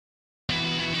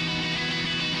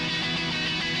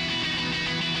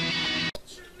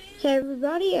Hey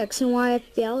everybody, X and Y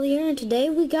FBL here, and today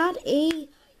we got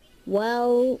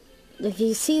well, if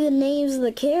you see the names of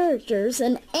the characters,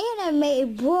 an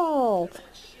anime brawl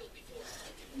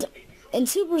in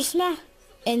Super Smash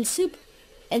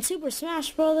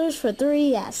Brothers for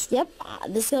 3DS. Yep,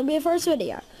 this is gonna be a first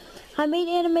video. I made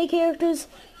anime characters.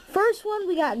 First one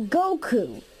we got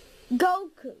Goku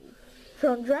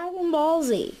from Dragon Ball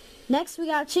Z. Next we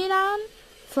got Shinon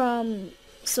from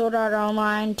Sword Art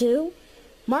Online 2.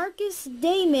 Marcus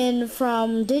Damon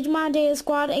from Digimon Data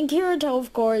Squad, and Kirito,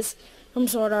 of course, from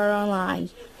Sword Art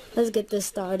Online. Let's get this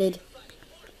started.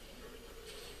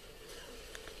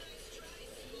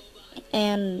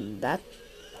 And that...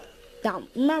 Now,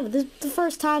 remember, this is the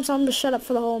first time, so I'm going to shut up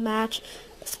for the whole match.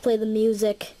 Let's play the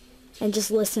music and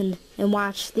just listen and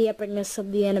watch the epicness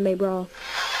of the anime brawl.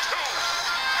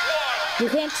 You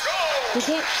can't...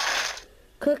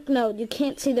 Quick note, you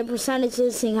can't see the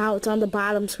percentages, seeing how it's on the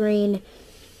bottom screen.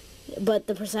 But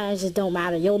the percentages don't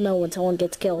matter. You'll know when someone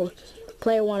gets killed.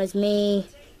 Player 1 is me.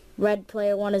 Red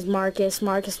player 1 is Marcus.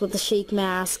 Marcus with the Sheik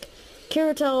mask.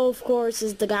 Kirito, of course,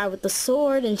 is the guy with the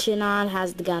sword. And Shinon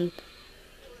has the gun.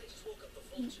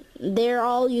 They're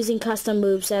all using custom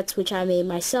movesets, which I made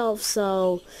myself.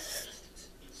 So,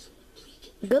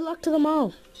 good luck to them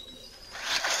all.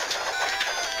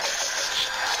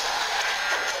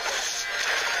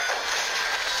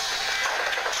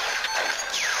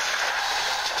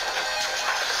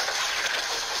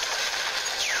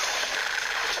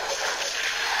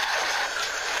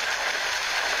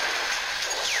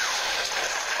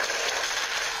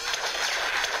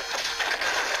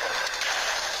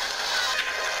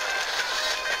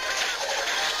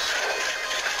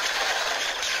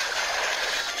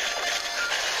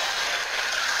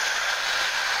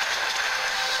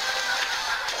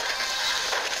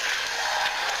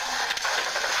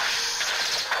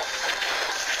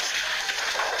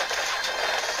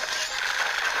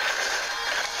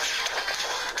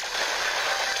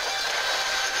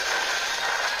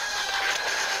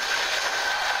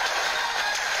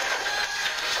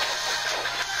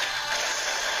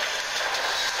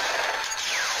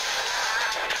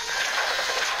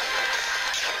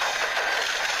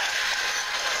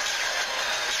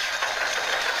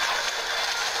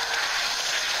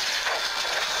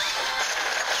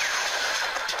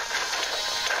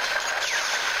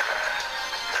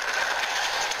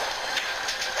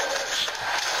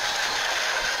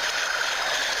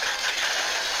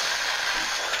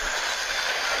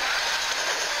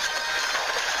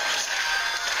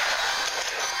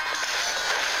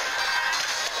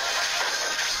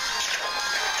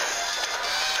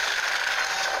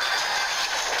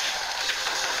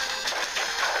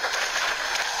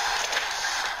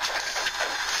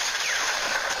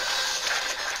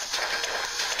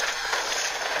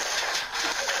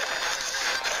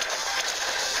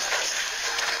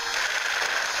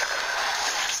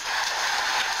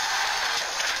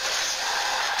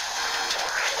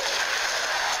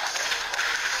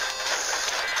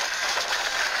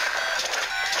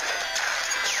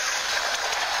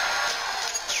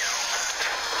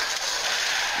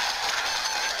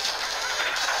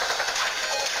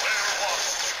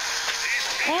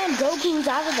 And Goku's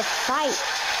out of the fight.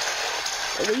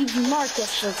 It leaves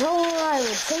Marcus to throw a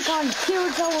rival, take on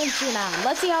Kirito and Shinon.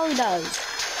 Let's see how he does.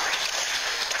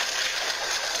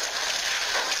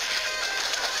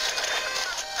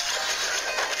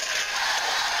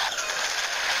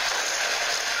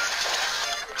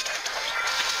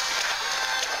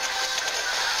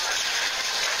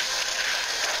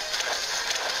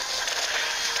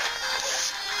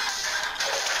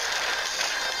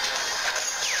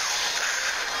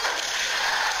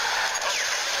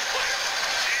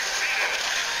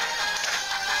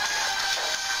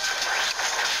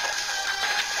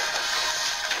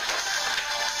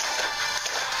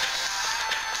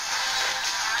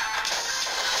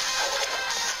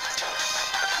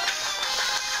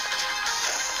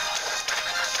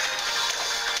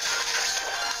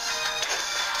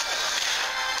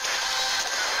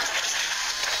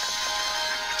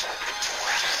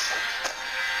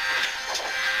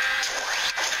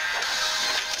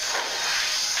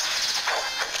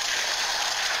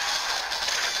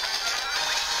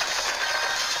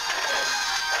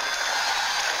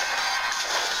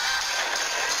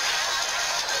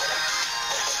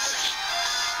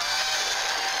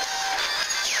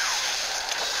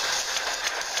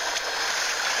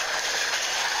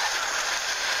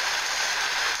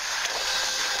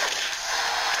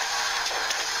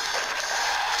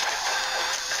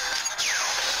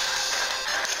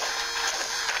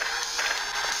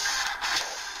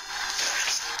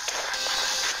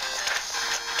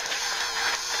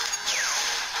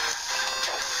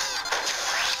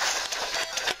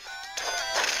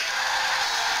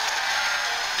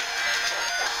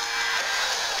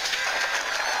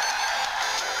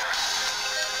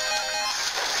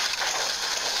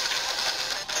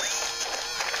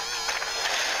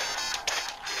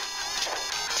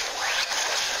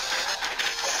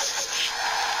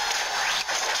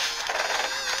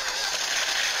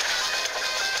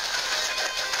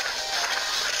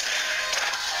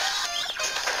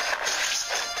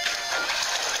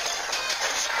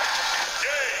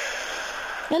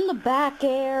 In the back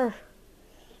air.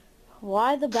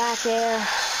 Why the back air?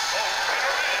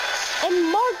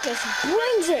 And Marcus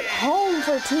brings it home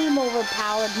for Team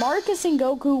Overpowered. Marcus and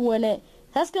Goku win it.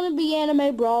 That's going to be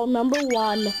Anime Brawl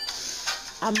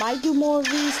 #1. I might do more of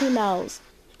these, who knows.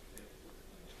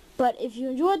 But if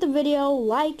you enjoyed the video,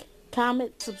 like,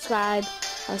 comment, subscribe.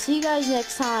 I'll see you guys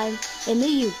next time in the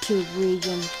YouTube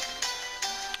region.